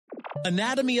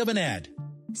Anatomy of an ad.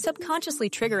 Subconsciously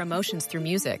trigger emotions through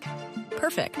music.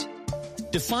 Perfect.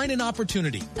 Define an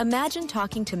opportunity. Imagine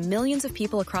talking to millions of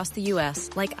people across the U.S.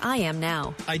 like I am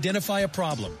now. Identify a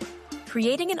problem.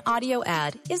 Creating an audio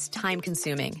ad is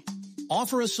time-consuming.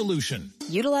 Offer a solution.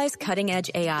 Utilize cutting-edge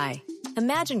AI.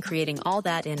 Imagine creating all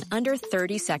that in under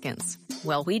 30 seconds.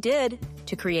 Well, we did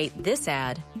to create this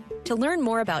ad. To learn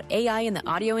more about AI in the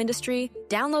audio industry,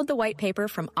 download the white paper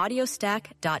from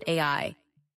audiostack.ai.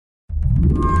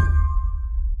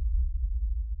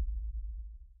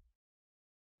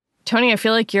 Tony, I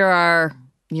feel like you're our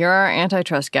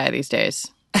antitrust guy these days.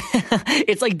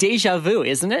 It's like deja vu,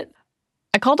 isn't it?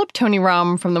 I called up Tony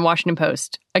Romm from the Washington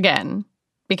Post again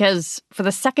because for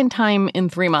the second time in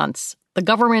 3 months, the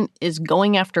government is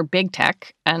going after big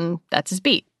tech, and that's his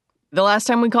beat. The last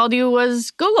time we called you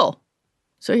was Google.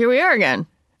 So here we are again.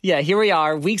 Yeah, here we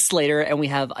are weeks later, and we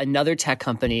have another tech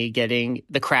company getting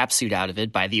the crap suit out of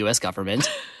it by the U.S. government.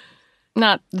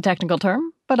 Not the technical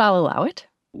term, but I'll allow it.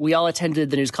 We all attended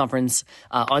the news conference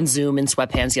on Zoom in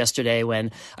sweatpants yesterday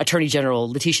when Attorney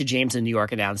General Letitia James in New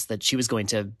York announced that she was going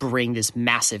to bring this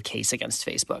massive case against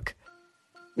Facebook.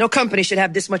 No company should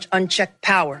have this much unchecked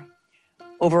power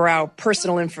over our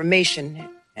personal information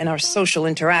and our social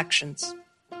interactions.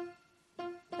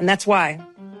 And that's why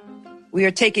we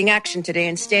are taking action today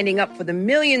and standing up for the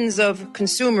millions of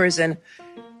consumers and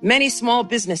many small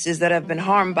businesses that have been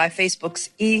harmed by Facebook's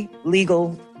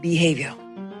illegal behavior.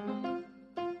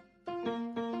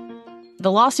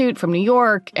 The lawsuit from New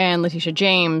York and Letitia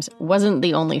James wasn't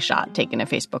the only shot taken at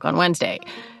Facebook on Wednesday.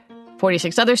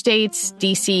 46 other states,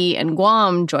 D.C., and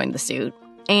Guam joined the suit,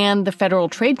 and the Federal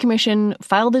Trade Commission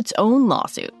filed its own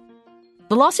lawsuit.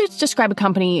 The lawsuits describe a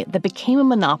company that became a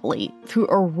monopoly through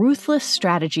a ruthless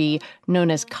strategy known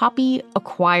as copy,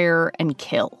 acquire, and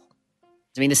kill.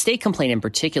 I mean, the state complaint in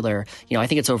particular, I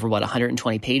think it's over,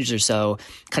 120 pages or so,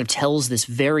 kind of tells this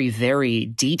very, very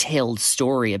detailed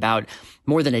story about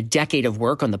more than a decade of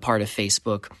work on the part of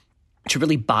Facebook to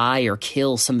really buy or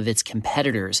kill some of its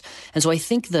competitors. And so I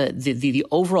think the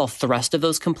overall thrust of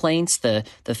those complaints, the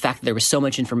fact that there was so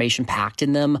much information packed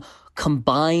in them,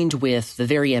 combined with the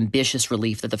very ambitious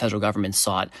relief that the federal government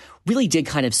sought, really did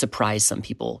kind of surprise some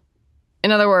people.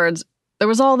 In other words, there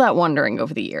was all that wondering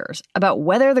over the years about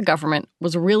whether the government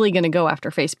was really going to go after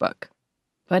Facebook.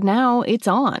 But now it's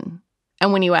on.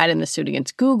 And when you add in the suit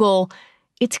against Google,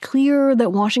 it's clear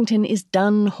that Washington is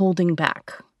done holding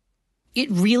back.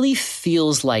 It really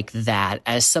feels like that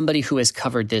as somebody who has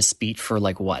covered this beat for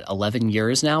 11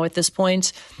 years now at this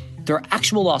point. There are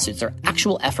actual lawsuits, there are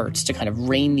actual efforts to kind of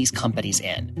rein these companies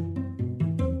in.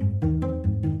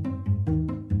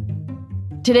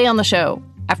 Today on the show,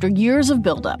 after years of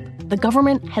buildup, the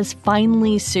government has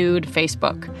finally sued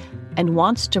Facebook and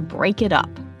wants to break it up.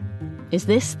 Is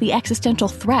this the existential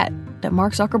threat that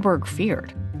Mark Zuckerberg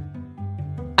feared?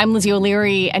 I'm Lizzie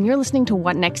O'Leary, and you're listening to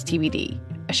What Next TBD,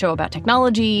 a show about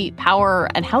technology, power,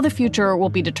 and how the future will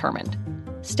be determined.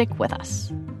 Stick with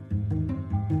us.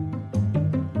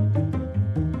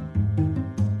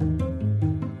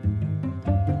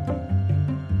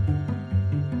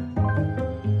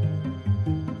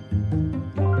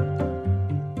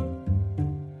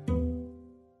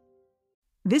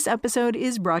 This episode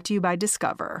is brought to you by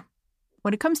Discover.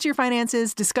 When it comes to your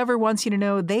finances, Discover wants you to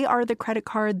know they are the credit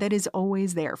card that is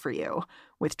always there for you.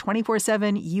 With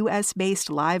 24/7 U.S.-based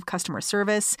live customer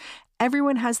service,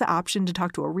 everyone has the option to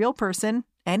talk to a real person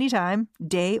anytime,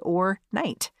 day or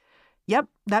night. Yep,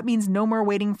 that means no more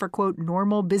waiting for, quote,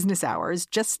 normal business hours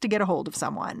just to get a hold of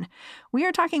someone. We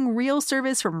are talking real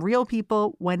service from real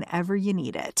people whenever you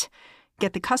need it.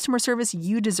 Get the customer service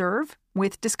you deserve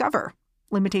with Discover.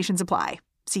 Limitations apply.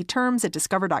 See terms at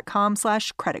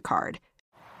discover.com/creditcard.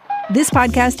 This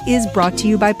podcast is brought to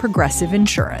you by Progressive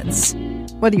Insurance.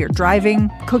 Whether you're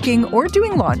driving, cooking, or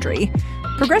doing laundry,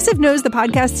 Progressive knows the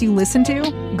podcasts you listen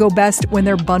to go best when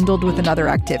they're bundled with another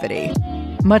activity.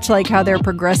 Much like how their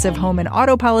Progressive home and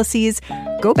auto policies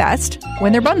go best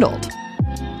when they're bundled.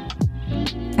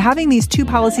 Having these two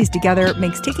policies together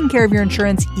makes taking care of your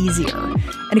insurance easier,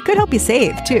 and it could help you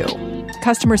save, too.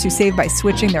 Customers who save by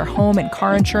switching their home and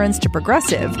car insurance to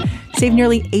Progressive save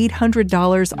nearly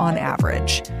 $800 on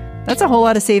average. That's a whole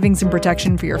lot of savings and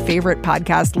protection for your favorite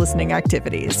podcast listening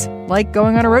activities, like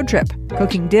going on a road trip,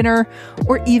 cooking dinner,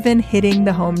 or even hitting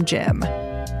the home gym.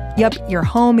 Yep, your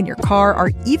home and your car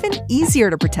are even easier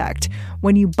to protect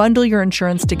when you bundle your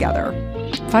insurance together.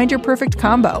 Find your perfect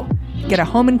combo. Get a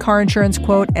home and car insurance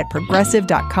quote at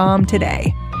Progressive.com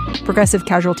today. Progressive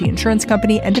Casualty Insurance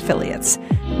Company and Affiliates.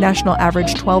 National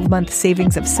average 12-month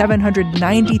savings of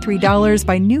 $793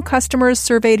 by new customers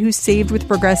surveyed who saved with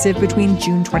Progressive between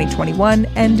June 2021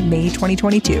 and May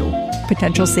 2022.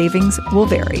 Potential savings will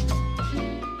vary.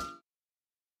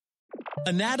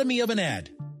 Anatomy of an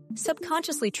ad.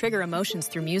 Subconsciously trigger emotions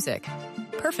through music.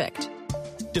 Perfect.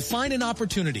 Define an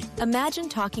opportunity. Imagine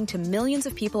talking to millions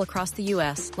of people across the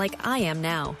U.S. like I am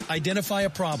now. Identify a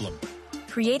problem.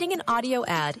 Creating an audio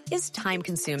ad is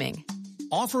time-consuming.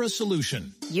 Offer a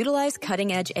solution. Utilize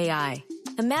cutting-edge AI.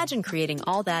 Imagine creating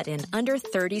all that in under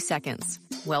 30 seconds.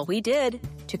 Well, we did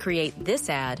to create this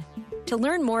ad. To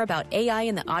learn more about AI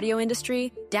in the audio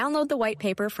industry, download the white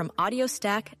paper from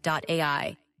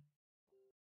audiostack.ai.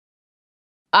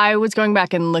 I was going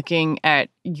back and looking at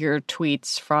your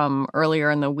tweets from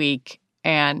earlier in the week,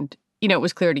 and, it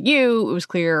was clear to you, it was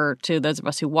clear to those of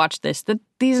us who watched this, that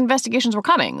these investigations were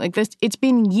coming. Like this, it's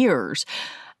been years.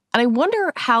 And I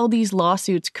wonder how these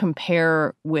lawsuits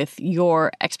compare with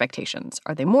your expectations.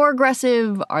 Are they more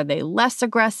aggressive? Are they less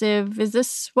aggressive? Is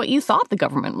this what you thought the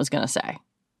government was going to say?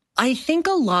 I think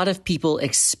a lot of people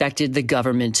expected the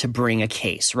government to bring a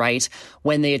case, right?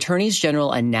 When the attorneys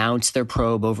general announced their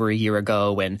probe over a year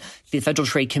ago, when the Federal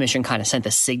Trade Commission kind of sent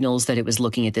the signals that it was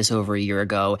looking at this over a year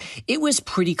ago, it was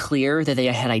pretty clear that they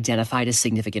had identified a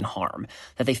significant harm,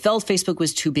 that they felt Facebook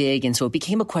was too big. And so it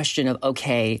became a question of,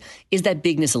 okay, is that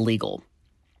bigness illegal?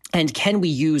 And can we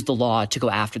use the law to go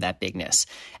after that bigness?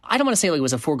 I don't want to say like it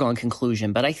was a foregone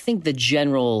conclusion, but I think the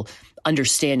general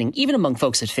understanding, even among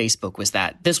folks at Facebook, was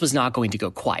that this was not going to go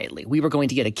quietly. We were going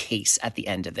to get a case at the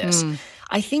end of this.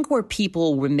 I think where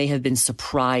people may have been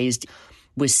surprised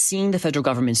was seeing the federal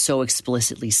government so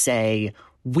explicitly say,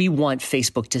 we want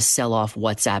Facebook to sell off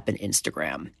WhatsApp and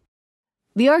Instagram.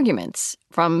 The arguments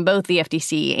from both the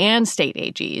FTC and state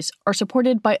AGs are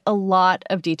supported by a lot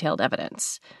of detailed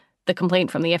evidence. The complaint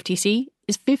from the FTC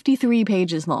is 53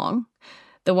 pages long.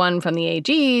 The one from the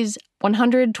AGs,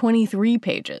 123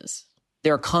 pages.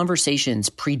 There are conversations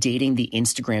predating the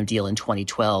Instagram deal in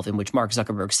 2012 in which Mark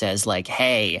Zuckerberg says, like,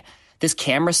 hey, this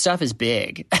camera stuff is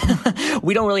big.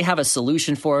 We don't really have a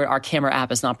solution for it. Our camera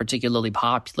app is not particularly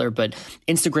popular, but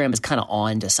Instagram is kind of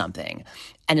on to something.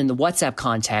 And in the WhatsApp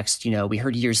context, we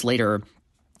heard years later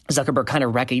Zuckerberg kind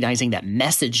of recognizing that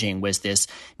messaging was this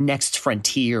next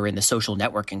frontier in the social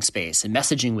networking space, and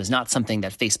messaging was not something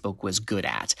that Facebook was good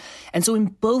at. And so in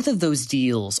both of those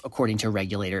deals, according to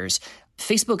regulators,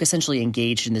 Facebook essentially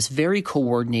engaged in this very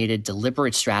coordinated,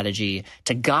 deliberate strategy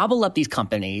to gobble up these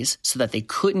companies so that they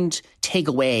couldn't take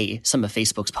away some of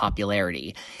Facebook's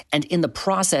popularity. And in the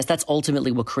process, that's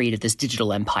ultimately what created this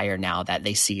digital empire now that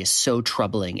they see as so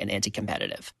troubling and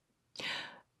anti-competitive.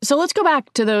 So let's go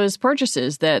back to those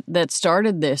purchases that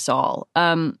started this all.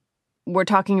 We're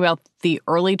talking about the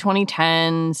early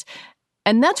 2010s.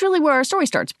 And that's really where our story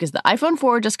starts, because the iPhone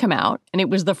 4 just came out, and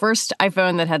it was the first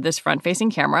iPhone that had this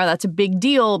front-facing camera. That's a big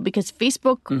deal because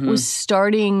Facebook was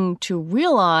starting to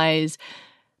realize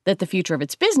that the future of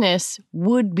its business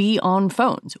would be on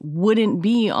phones, wouldn't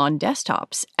be on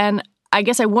desktops. And I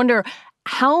guess I wonder,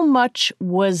 how much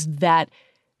was that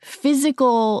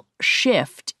physical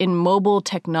shift in mobile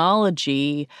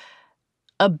technology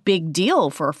a big deal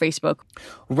for Facebook?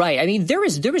 Right. I mean, there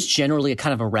was generally a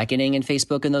kind of a reckoning in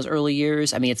Facebook in those early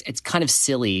years. I mean, it's kind of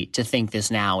silly to think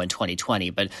this now in 2020,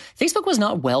 but Facebook was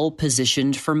not well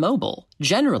positioned for mobile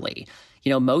generally.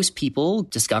 Most people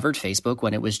discovered Facebook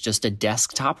when it was just a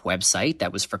desktop website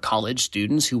that was for college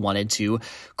students who wanted to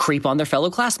creep on their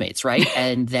fellow classmates, right?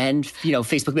 And then,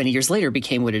 Facebook many years later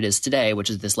became what it is today,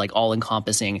 which is this like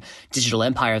all-encompassing digital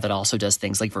empire that also does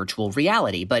things like virtual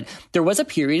reality. But there was a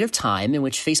period of time in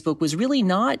which Facebook was really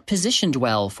not positioned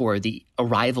well for the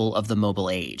arrival of the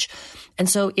mobile age. And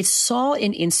so it saw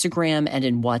in Instagram and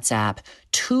in WhatsApp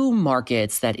two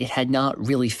markets that it had not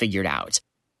really figured out.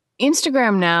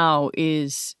 Instagram now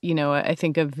is, I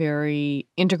think a very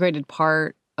integrated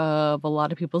part of a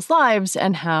lot of people's lives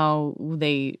and how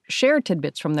they share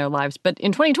tidbits from their lives. But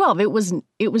in 2012,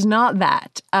 it was not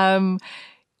that. Can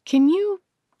you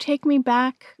take me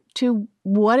back to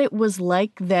what it was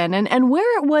like then and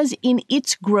where it was in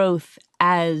its growth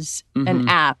as an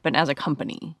app and as a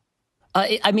company?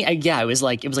 It was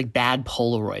like bad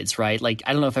Polaroids, right? Like,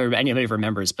 I don't know if anybody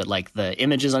remembers, but like the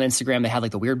images on Instagram, they had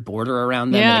like the weird border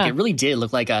around them. Yeah. Like, it really did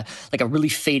look like a really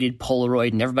faded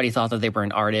Polaroid, and everybody thought that they were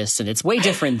an artist. And it's way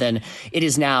different than it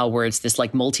is now, where it's this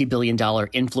like multi-billion-dollar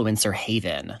influencer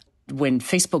haven. When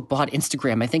Facebook bought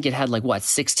Instagram, I think it had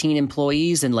 16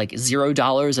 employees and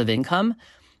 $0 of income.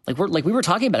 We were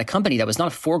talking about a company that was not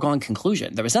a foregone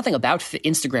conclusion. There was nothing about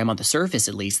Instagram on the surface,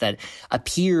 at least, that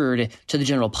appeared to the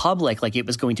general public like it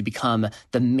was going to become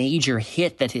the major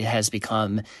hit that it has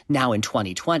become now in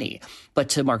 2020. But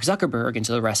to Mark Zuckerberg and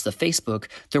to the rest of Facebook,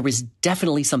 there was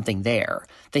definitely something there.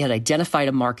 They had identified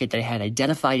a market, they had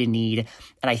identified a need.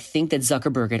 And I think that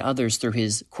Zuckerberg and others, through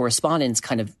his correspondence,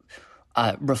 kind of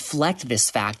reflect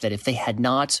this fact that if they had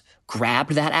not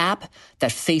grabbed that app,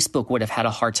 that Facebook would have had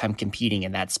a hard time competing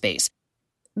in that space.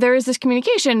 There is this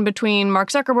communication between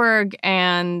Mark Zuckerberg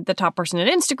and the top person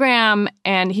at Instagram,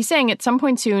 and he's saying at some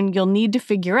point soon, you'll need to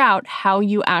figure out how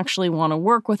you actually want to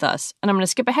work with us. And I'm going to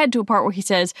skip ahead to a part where he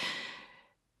says,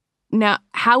 now,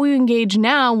 how we engage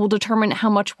now will determine how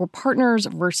much we're partners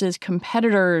versus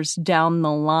competitors down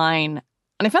the line.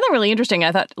 And I found that really interesting.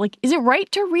 I thought, is it right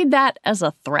to read that as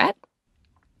a threat?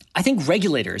 I think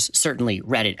regulators certainly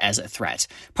read it as a threat,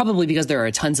 probably because there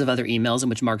are tons of other emails in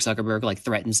which Mark Zuckerberg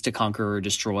threatens to conquer or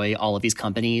destroy all of these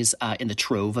companies in the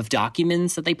trove of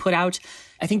documents that they put out.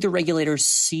 I think the regulators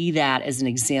see that as an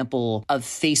example of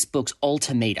Facebook's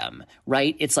ultimatum,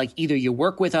 right? It's like either you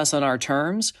work with us on our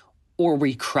terms or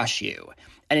we crush you.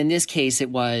 And in this case,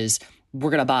 it was,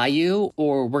 we're going to buy you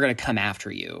or we're going to come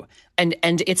after you. And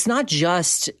it's not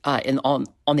just on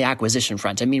the acquisition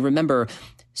front. I mean, remember,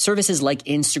 services like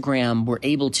Instagram were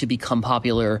able to become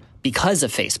popular because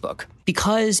of Facebook,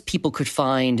 because people could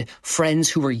find friends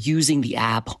who were using the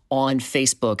app on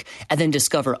Facebook and then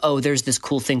discover, oh, there's this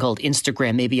cool thing called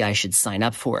Instagram. Maybe I should sign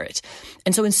up for it.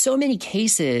 And so in so many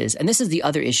cases, and this is the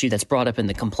other issue that's brought up in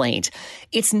the complaint,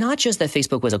 it's not just that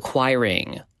Facebook was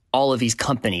acquiring all of these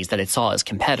companies that it saw as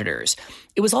competitors.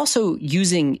 It was also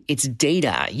using its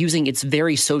data, using its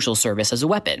very social service as a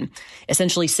weapon,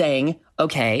 essentially saying,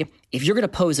 okay, if you're going to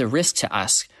pose a risk to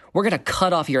us, we're going to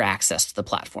cut off your access to the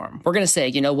platform. We're going to say,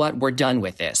 you know what, we're done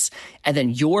with this. And then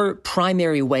your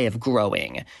primary way of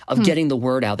growing, of getting the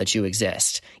word out that you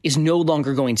exist, is no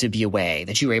longer going to be a way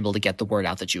that you're able to get the word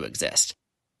out that you exist.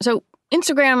 So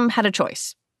Instagram had a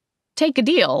choice. Take a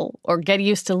deal or get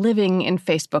used to living in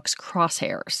Facebook's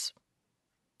crosshairs.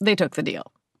 They took the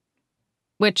deal,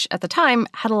 which at the time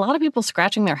had a lot of people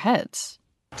scratching their heads.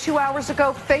 2 hours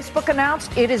ago, Facebook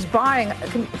announced it is buying,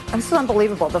 this is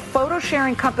unbelievable, the photo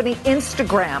sharing company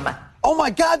Instagram. Oh my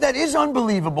God, that is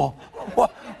unbelievable.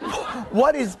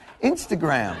 What is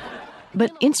Instagram?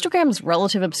 But Instagram's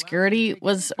relative obscurity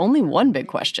was only one big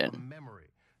question.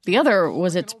 The other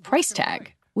was its price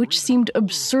tag, which seemed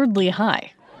absurdly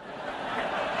high.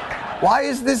 Why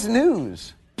is this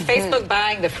news? Facebook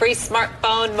buying the free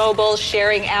smartphone mobile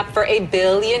sharing app for $1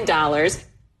 billion. $1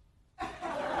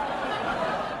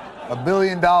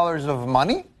 billion of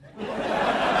money?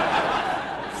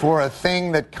 For a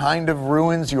thing that kind of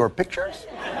ruins your pictures?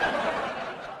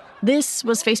 This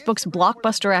was Facebook's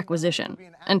blockbuster acquisition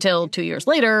until 2 years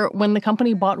later when the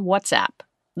company bought WhatsApp,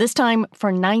 this time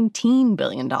for $19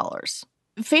 billion.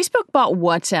 Facebook bought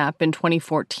WhatsApp in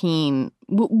 2014.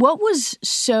 What was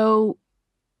so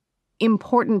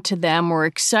important to them or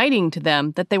exciting to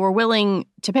them that they were willing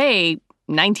to pay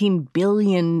 $19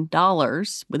 billion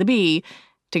with a B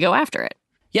to go after it?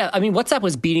 Yeah, I mean, WhatsApp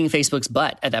was beating Facebook's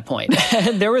butt at that point.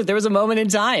 There was a moment in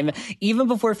time, even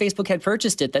before Facebook had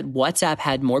purchased it, that WhatsApp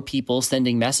had more people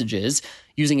sending messages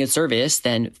using its service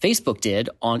than Facebook did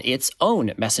on its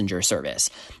own messenger service.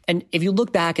 And if you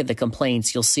look back at the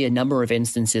complaints, you'll see a number of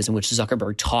instances in which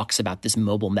Zuckerberg talks about this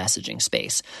mobile messaging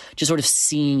space, just sort of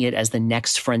seeing it as the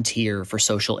next frontier for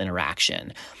social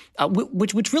interaction.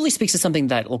 Which really speaks to something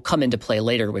that will come into play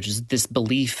later, which is this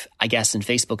belief, I guess, in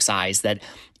Facebook's eyes that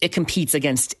it competes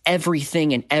against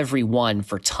everything and everyone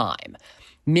for time.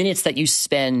 Minutes that you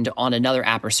spend on another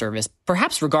app or service,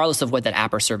 perhaps regardless of what that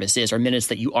app or service is, are minutes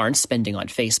that you aren't spending on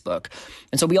Facebook.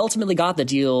 And so we ultimately got the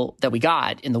deal that we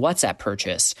got in the WhatsApp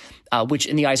purchase, which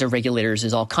in the eyes of regulators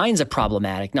is all kinds of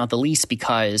problematic, not the least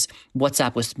because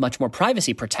WhatsApp was much more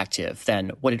privacy protective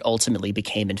than what it ultimately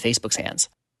became in Facebook's hands.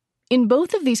 In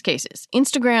both of these cases,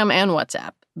 Instagram and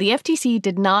WhatsApp, the FTC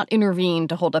did not intervene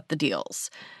to hold up the deals.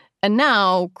 And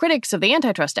now critics of the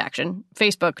antitrust action,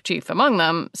 Facebook chief among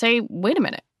them, say, wait a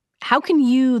minute, how can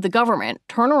you, the government,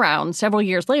 turn around several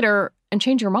years later and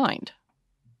change your mind?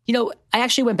 You know, I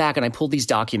actually went back and I pulled these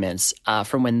documents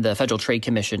from when the Federal Trade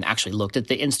Commission actually looked at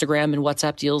the Instagram and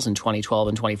WhatsApp deals in 2012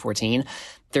 and 2014.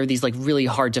 They're these really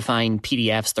hard to find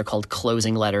PDFs. They're called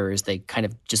closing letters. They kind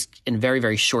of just, in very,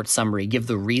 very short summary, give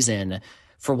the reason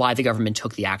for why the government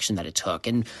took the action that it took.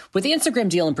 And with the Instagram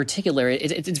deal in particular,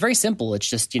 it's very simple. It's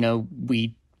just,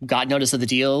 we got notice of the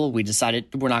deal. We decided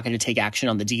we're not going to take action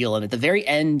on the deal. And at the very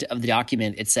end of the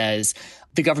document, it says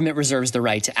the government reserves the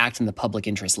right to act in the public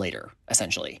interest later,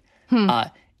 essentially.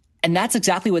 And that's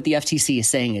exactly what the FTC is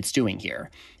saying it's doing here.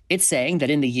 It's saying that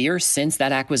in the year since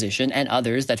that acquisition and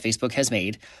others that Facebook has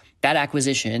made, that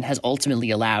acquisition has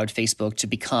ultimately allowed Facebook to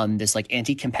become this like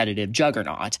anti-competitive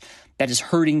juggernaut that is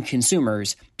hurting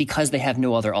consumers because they have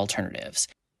no other alternatives.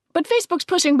 But Facebook's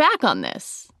pushing back on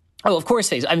this. Oh, of course,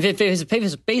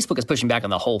 Facebook is pushing back on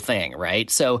the whole thing, right?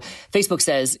 So Facebook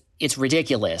says it's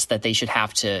ridiculous that they should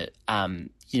have to,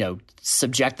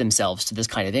 subject themselves to this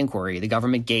kind of inquiry. The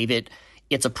government gave it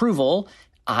its approval,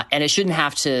 and it shouldn't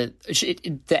have to.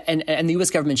 And the U.S.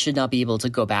 government should not be able to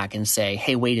go back and say,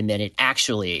 "Hey, wait a minute,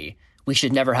 actually, we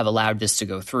should never have allowed this to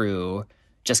go through."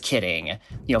 Just kidding.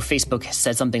 Facebook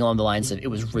said something along the lines of it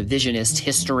was revisionist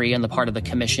history on the part of the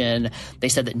commission. They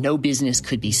said that no business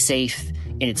could be safe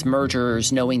in its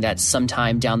mergers, knowing that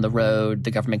sometime down the road,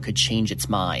 the government could change its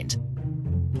mind.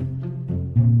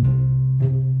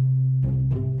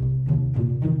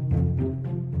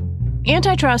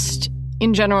 Antitrust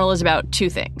in general is about two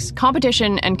things: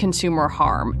 competition and consumer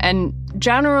harm. And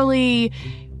generally,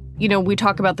 we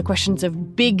talk about the questions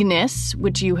of bigness,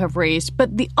 which you have raised,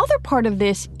 but the other part of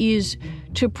this is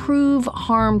to prove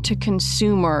harm to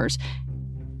consumers.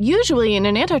 Usually in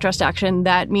an antitrust action,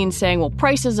 that means saying, well,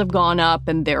 prices have gone up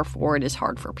and therefore it is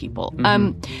hard for people.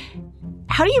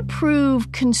 How do you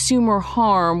prove consumer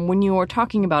harm when you are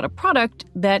talking about a product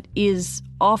that is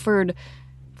offered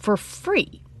for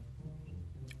free?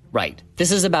 Right.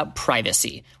 This is about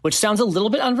privacy, which sounds a little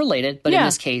bit unrelated, but in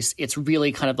this case, it's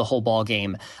really kind of the whole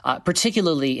ballgame,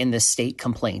 particularly in the state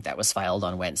complaint that was filed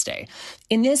on Wednesday.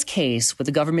 In this case, what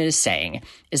the government is saying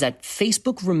is that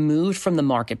Facebook removed from the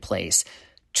marketplace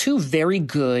two very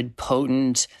good,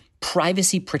 potent,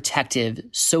 privacy-protective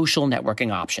social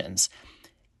networking options,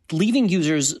 leaving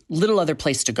users little other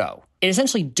place to go. It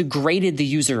essentially degraded the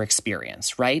user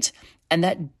experience, right? And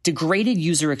that degraded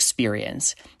user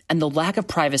experience and the lack of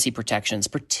privacy protections,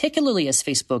 particularly as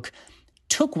Facebook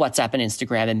took WhatsApp and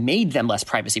Instagram and made them less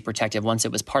privacy protective once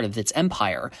it was part of its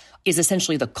empire, is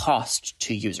essentially the cost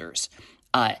to users.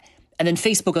 And then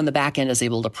Facebook on the back end is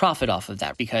able to profit off of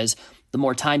that because the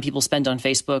more time people spend on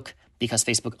Facebook, because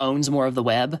Facebook owns more of the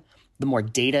web, the more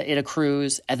data it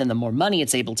accrues, and then the more money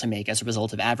it's able to make as a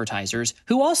result of advertisers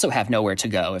who also have nowhere to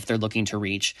go if they're looking to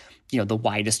reach, the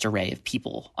widest array of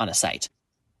people on a site.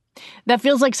 That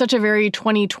feels like such a very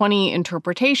 2020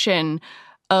 interpretation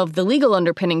of the legal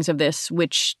underpinnings of this,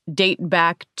 which date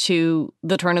back to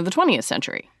the turn of the 20th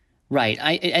century. Right.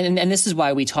 And this is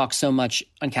why we talk so much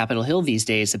on Capitol Hill these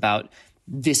days about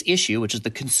this issue, which is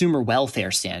the consumer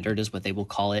welfare standard, is what they will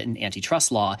call it in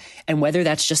antitrust law, and whether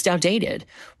that's just outdated,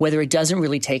 whether it doesn't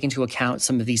really take into account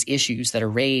some of these issues that are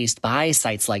raised by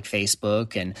sites like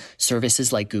Facebook and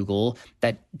services like Google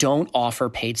that don't offer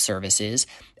paid services.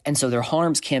 And so their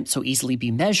harms can't so easily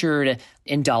be measured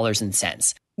in dollars and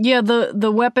cents. Yeah,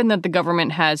 the weapon that the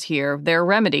government has here, their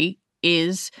remedy,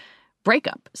 is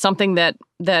breakup, something that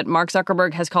Mark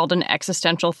Zuckerberg has called an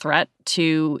existential threat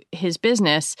to his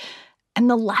business. And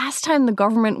the last time the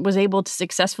government was able to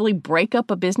successfully break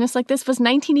up a business like this was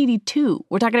 1982.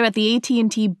 We're talking about the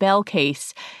AT&T Bell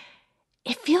case.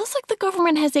 It feels like the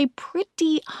government has a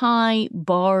pretty high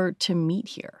bar to meet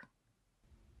here.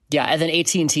 Yeah, and then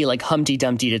AT&T Humpty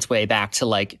Dumpty'd its way back to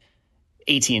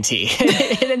AT&T.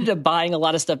 It ended up buying a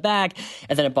lot of stuff back,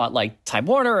 and then it bought Time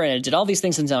Warner, and it did all these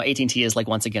things, and now AT&T is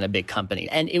once again a big company.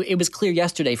 And it was clear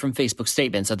yesterday from Facebook's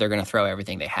statements that they're going to throw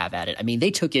everything they have at it. I mean,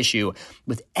 they took issue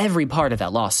with every part of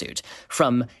that lawsuit,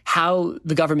 from how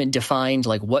the government defined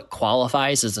what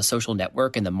qualifies as a social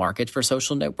network and the market for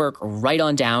social network, right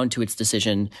on down to its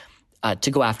decision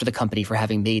to go after the company for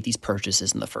having made these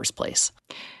purchases in the first place.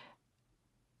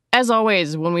 As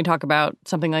always, when we talk about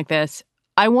something like this,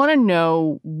 I want to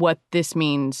know what this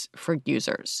means for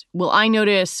users. Will I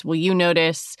notice? Will you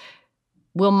notice?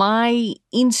 Will my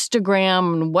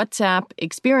Instagram and WhatsApp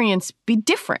experience be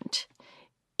different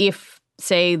if,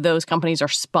 say, those companies are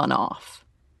spun off?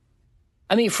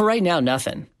 I mean, for right now,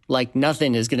 nothing.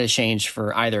 Nothing is going to change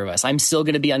for either of us. I'm still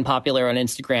going to be unpopular on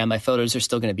Instagram. My photos are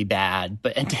still going to be bad,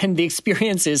 and the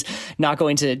experience is not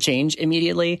going to change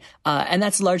immediately. And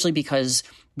that's largely because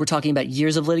we're talking about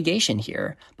years of litigation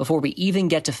here before we even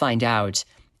get to find out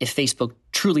if Facebook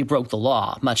truly broke the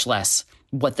law, much less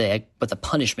what the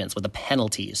punishments, what the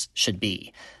penalties should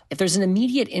be. If there's an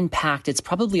immediate impact, it's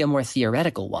probably a more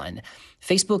theoretical one.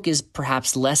 Facebook is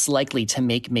perhaps less likely to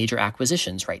make major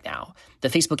acquisitions right now. The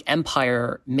Facebook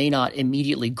empire may not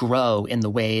immediately grow in the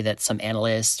way that some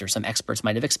analysts or some experts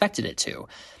might have expected it to.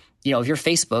 If you're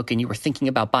Facebook and you were thinking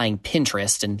about buying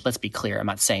Pinterest, and let's be clear, I'm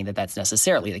not saying that that's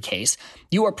necessarily the case,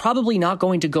 you are probably not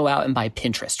going to go out and buy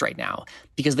Pinterest right now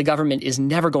because the government is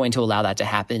never going to allow that to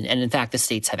happen. And in fact, the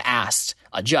states have asked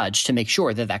a judge to make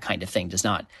sure that that kind of thing does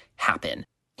not happen.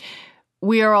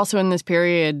 We are also in this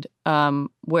period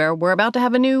where we're about to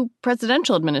have a new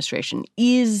presidential administration.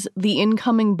 Is the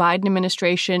incoming Biden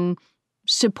administration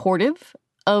supportive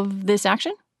of this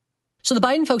action? So the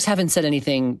Biden folks haven't said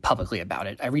anything publicly about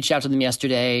it. I reached out to them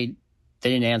yesterday. They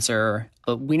didn't answer.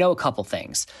 But we know a couple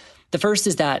things. The first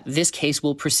is that this case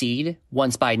will proceed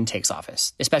once Biden takes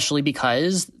office, especially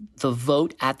because the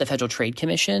vote at the Federal Trade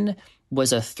Commission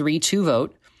was a 3-2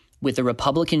 vote with the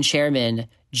Republican chairman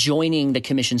joining the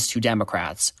commission's 2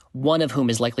 Democrats, one of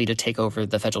whom is likely to take over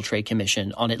the Federal Trade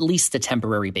Commission on at least a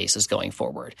temporary basis going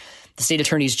forward. The state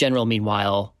attorneys general,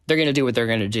 meanwhile, they're going to do what they're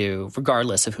going to do,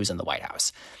 regardless of who's in the White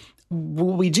House.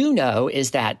 What we do know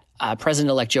is that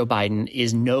President-elect Joe Biden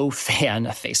is no fan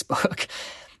of Facebook.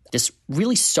 This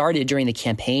really started during the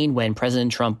campaign when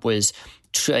President Trump was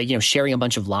sharing a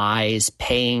bunch of lies,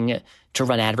 paying to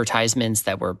run advertisements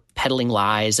that were peddling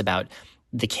lies about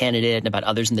the candidate and about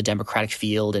others in the Democratic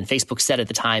field. And Facebook said at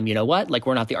the time, you know what,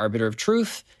 we're not the arbiter of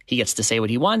truth. He gets to say what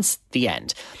he wants, the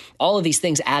end. All of these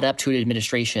things add up to an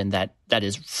administration that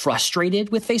is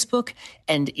frustrated with Facebook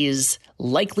and is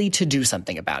likely to do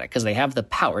something about it because they have the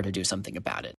power to do something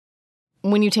about it.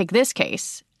 When you take this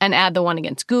case and add the one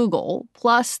against Google,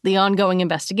 plus the ongoing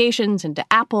investigations into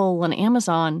Apple and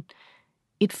Amazon,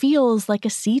 it feels like a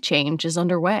sea change is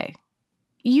underway.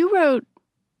 You wrote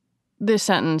this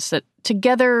sentence that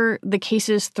together, the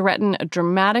cases threaten a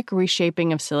dramatic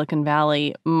reshaping of Silicon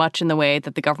Valley, much in the way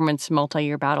that the government's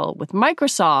multi-year battle with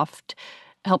Microsoft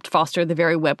helped foster the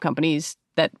very web companies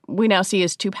that we now see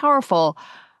as too powerful.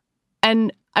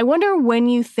 And I wonder, when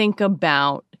you think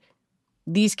about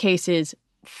these cases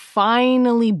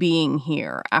finally being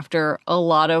here after a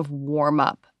lot of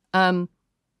warm-up,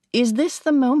 is this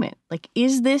the moment?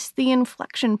 Is this the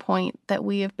inflection point that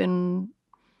we have been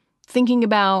thinking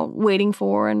about, waiting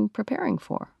for, and preparing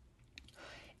for?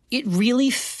 It really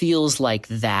feels like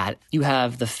that. You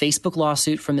have the Facebook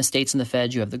lawsuit from the states and the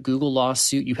feds. You have the Google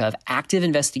lawsuit. You have active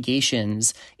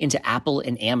investigations into Apple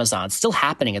and Amazon still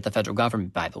happening at the federal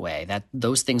government, by the way.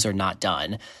 Those things are not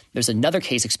done. There's another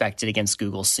case expected against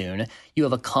Google soon. You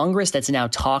have a Congress that's now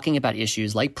talking about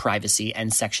issues like privacy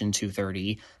and Section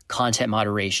 230, content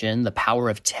moderation, the power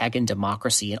of tech and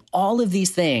democracy, and all of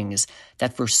these things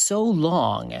that for so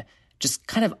long just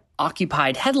kind of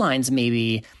occupied headlines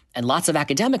maybe and lots of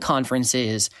academic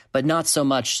conferences, but not so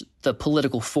much the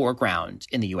political foreground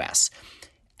in the U.S.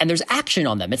 And there's action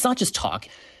on them. It's not just talk.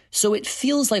 So it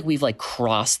feels like we've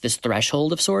crossed this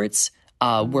threshold of sorts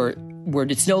where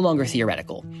it's no longer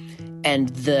theoretical. And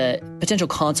the potential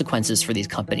consequences for these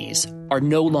companies are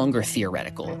no longer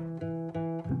theoretical.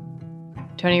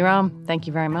 Tony Romm, thank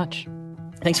you very much.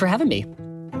 Thanks for having me.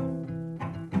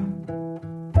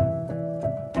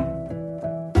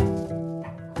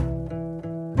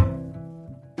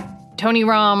 Tony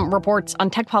Romm reports on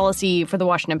tech policy for The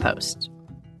Washington Post.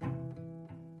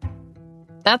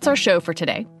 That's our show for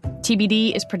today.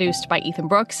 TBD is produced by Ethan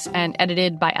Brooks and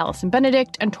edited by Allison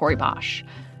Benedict and Tori Bosch.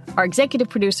 Our executive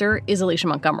producer is Alicia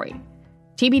Montgomery.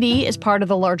 TBD is part of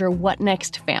the larger What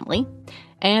Next family,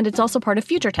 and it's also part of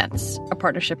Future Tense, a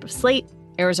partnership of Slate,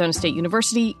 Arizona State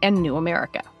University, and New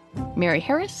America. Mary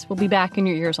Harris will be back in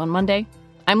your ears on Monday.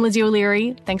 I'm Lizzie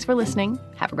O'Leary. Thanks for listening.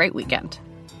 Have a great weekend.